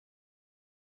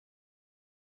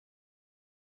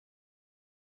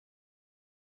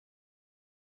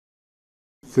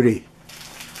3.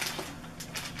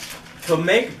 To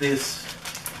make this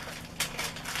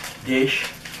dish,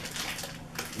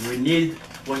 we need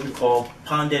what we call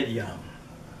pounded yam.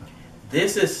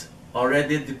 This is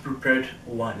already the prepared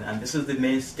one, and this is the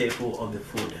main staple of the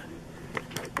food.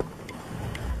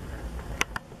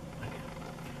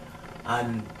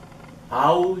 And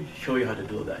I'll show you how to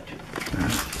do that too.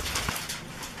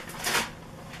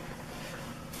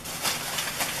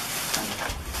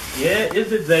 Here is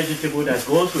the vegetable that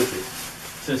goes with it.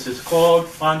 Since it's called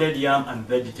pounded yam and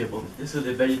vegetable, this is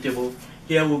the vegetable.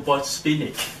 Here we bought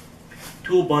spinach,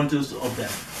 2 bundles of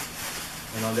them.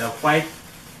 You know, they are quite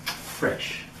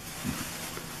fresh.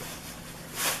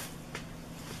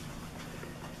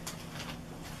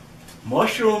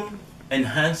 Mushroom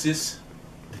enhances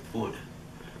the food.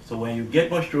 So when you get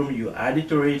mushroom, you add it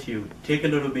to it, you take a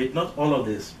little bit, not all of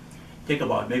this, take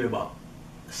maybe about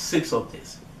 6 of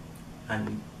this,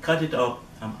 and cut it up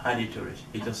and add it to it.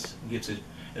 It just gives it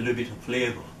a little bit of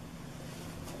flavor.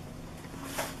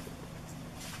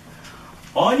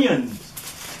 Onions,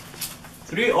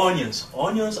 3 onions.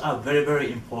 Onions are very,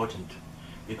 very important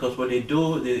because what they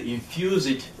do, they infuse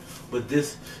it with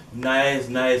this nice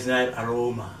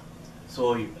aroma.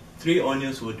 So 3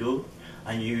 onions will do,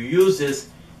 and you use this.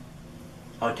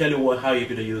 I'll tell you how you're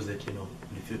going to use it, you know,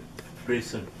 pretty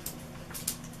soon.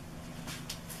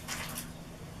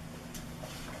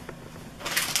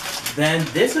 Then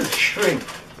this is shrimp.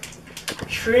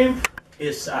 Shrimp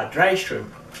is dry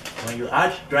shrimp. When you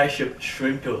add dry shrimp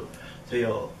to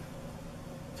your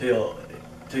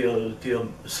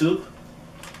soup,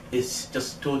 it's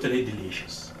just totally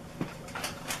delicious.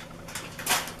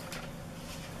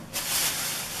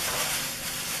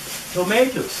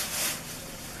 Tomatoes.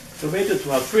 Tomatoes,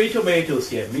 we have 3 tomatoes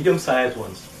here, medium-sized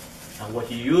ones. And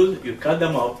what you use, you cut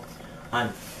them up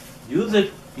and use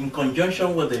it in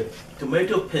conjunction with the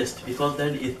tomato paste, because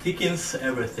then it thickens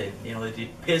everything. You know, the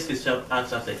paste itself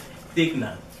acts as a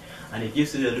thickener, and it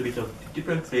gives it a little bit of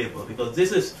different flavor, because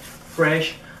this is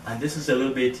fresh and this is a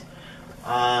little bit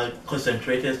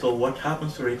concentrated. So what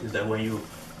happens to it is that when you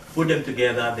put them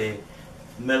together, they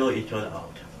mellow each other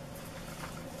out.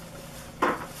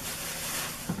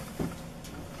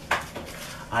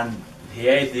 And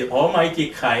here is the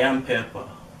almighty cayenne pepper.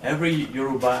 Every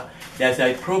Yoruba, there's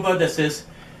a proverb that says,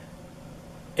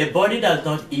 a body does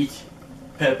not eat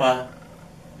pepper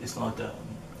is not a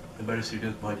very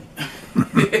serious body.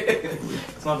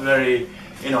 It's not very,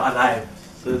 you know, alive,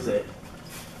 so to say.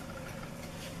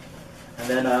 And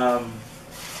then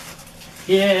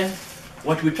here,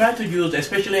 what we try to use,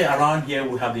 especially around here,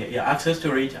 we have the access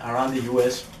to it around the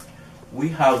US. We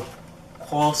have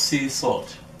coarse sea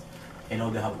salt. You know,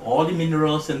 they have all the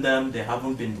minerals in them. They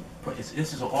haven't been, this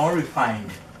is all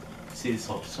refined sea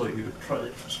salt. So you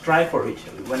strive for it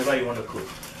whenever you want to cook.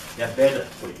 They're better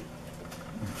for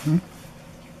you.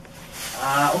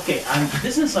 Okay, and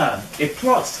this is a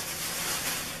plus.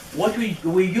 What we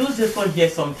use this one here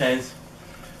sometimes,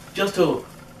 just to,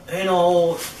 you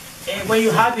know, when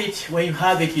you have it,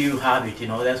 you have it. You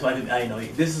know, that's why I know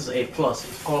this is a plus.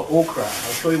 It's called okra.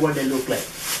 I'll show you what they look like.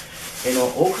 You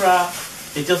know, okra,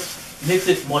 it just makes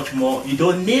it much more. You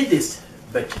don't need this,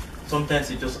 but sometimes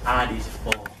you just add it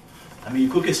for. I mean, you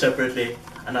cook it separately,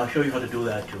 and I'll show you how to do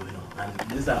that too. You know, and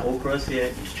these are okras here.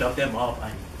 You chop them up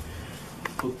and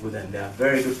cook with them. They are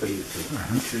very good for you too,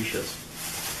 nutritious.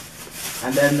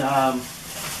 And then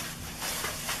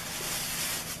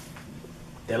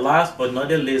the last but not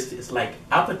the least is like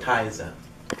appetizer,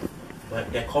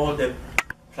 but they call them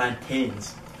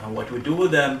plantains. And what we do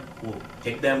with them, we'll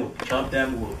take them, we'll chop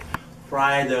them, we'll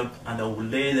fry them, and then we'll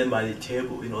lay them by the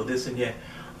table. You know, this in here,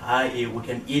 we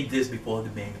can eat this before the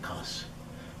main course.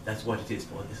 That's what it is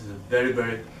for. This is very,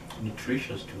 very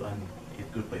nutritious too, and it's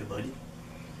good for your body.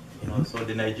 You know, so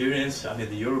the Nigerians, I mean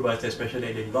the Yorubas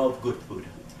especially, they love good food.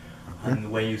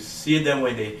 And when you see them,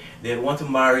 when they want to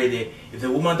marry, if the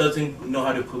woman doesn't know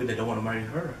how to cook, they don't want to marry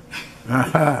her.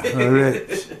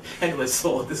 Anyway,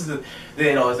 so this is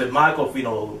you know, it's a mark of, you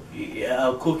know,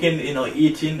 cooking, you know,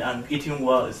 eating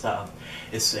well.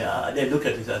 They look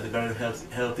at it as a very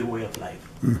healthy way of life.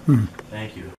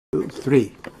 Thank you.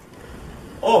 3.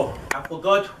 Oh, I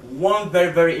forgot one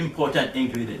very, very important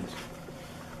ingredient,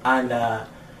 and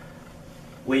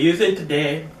we're using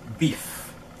today beef.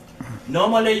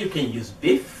 Normally you can use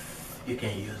beef, you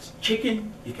can use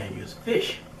chicken, you can use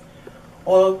fish.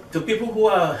 Or to people who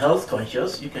are health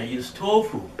conscious, you can use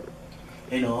tofu,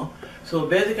 you know. So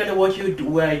basically what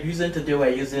we're using today, we're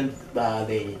using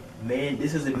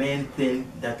this is the main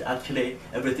thing that actually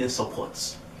everything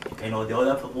supports. You know, the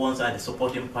other ones are the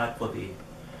supporting part for the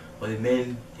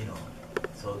main, you know,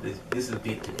 So this is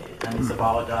big today, and it's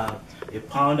about a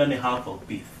pound and a half of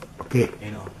beef. Okay.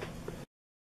 You know,